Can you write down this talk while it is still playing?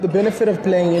The benefit of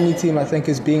playing any team, I think,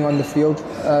 is being on the field.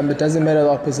 It doesn't matter the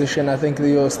opposition. I think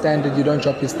your standard, you don't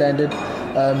drop your standard.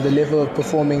 The level of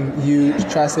performing, you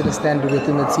try to set a standard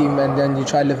within the team and then you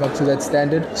try to live up to that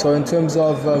standard. So in terms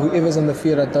of whoever's on the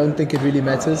field, I don't think it really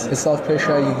matters. The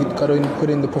self-pressure, you've got to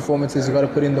put in the performances, you've got to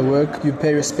put in the work. You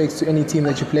pay respect to any team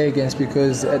that you play against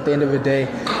because at the end of the day,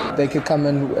 they could come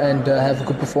in and have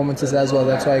good performances as well.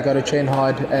 That's why you got to train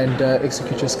hard and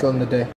execute your skill in the day.